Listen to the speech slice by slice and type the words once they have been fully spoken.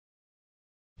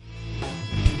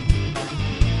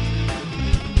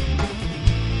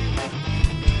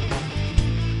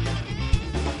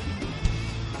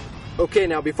Okay,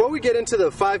 now before we get into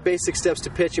the 5 basic steps to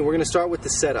pitching, we're going to start with the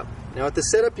setup. Now at the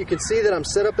setup, you can see that I'm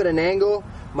set up at an angle.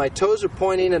 My toes are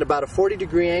pointing at about a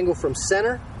 40-degree angle from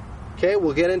center. Okay,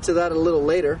 we'll get into that a little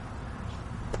later.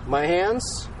 My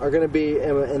hands are going to be,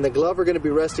 and the glove are going to be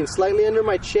resting slightly under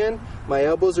my chin. My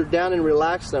elbows are down and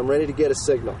relaxed, and I'm ready to get a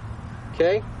signal.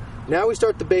 Okay, now we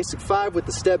start the basic 5 with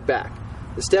the step back.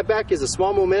 The step back is a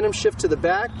small momentum shift to the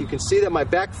back. You can see that my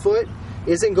back foot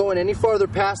isn't going any farther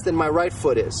past than my right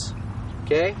foot is.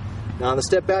 Okay, now on the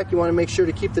step back, you want to make sure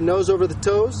to keep the nose over the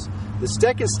toes. The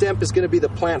second step is going to be the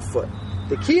plant foot.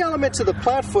 The key element to the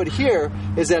plant foot here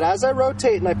is that as I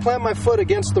rotate and I plant my foot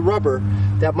against the rubber,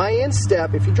 that my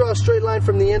instep, if you draw a straight line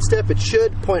from the instep, it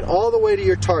should point all the way to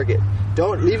your target.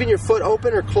 Leaving your foot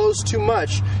open or closed too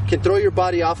much can throw your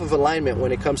body off of alignment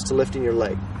when it comes to lifting your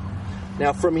leg.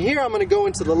 Now from here, I'm going to go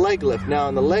into the leg lift. Now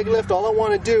in the leg lift, all I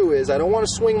want to do is, I don't want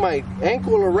to swing my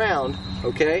ankle around,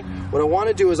 okay? What I want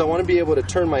to do is I want to be able to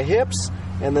turn my hips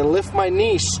and then lift my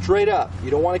knee straight up.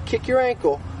 You don't want to kick your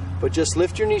ankle, but just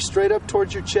lift your knee straight up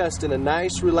towards your chest in a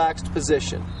nice relaxed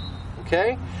position.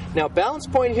 Okay? Now balance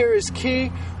point here is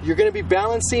key. You're going to be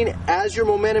balancing as your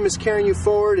momentum is carrying you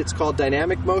forward. It's called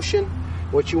dynamic motion.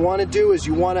 What you want to do is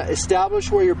you want to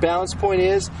establish where your balance point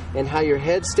is and how your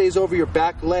head stays over your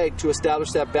back leg to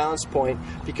establish that balance point,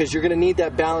 because you're going to need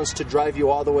that balance to drive you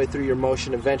all the way through your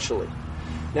motion eventually.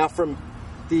 Now from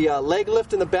the leg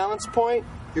lift and the balance point,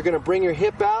 you're going to bring your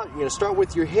hip out. You're going to start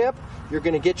with your hip. You're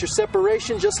going to get your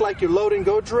separation just like your load and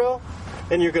go drill,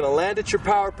 and you're going to land at your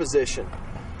power position.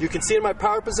 You can see in my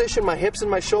power position, my hips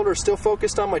and my shoulder are still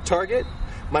focused on my target.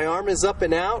 My arm is up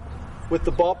and out with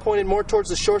the ball pointed more towards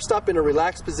the shortstop in a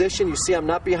relaxed position. You see I'm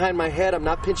not behind my head, I'm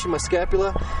not pinching my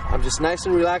scapula. I'm just nice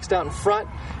and relaxed out in front.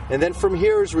 And then from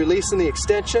here is releasing the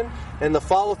extension and the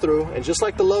follow through. And just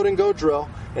like the load and go drill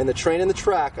and the train and the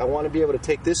track, I want to be able to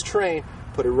take this train,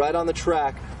 put it right on the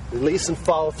track, release and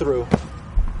follow through.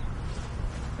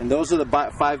 And those are the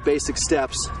 5 basic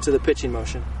steps to the pitching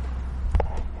motion.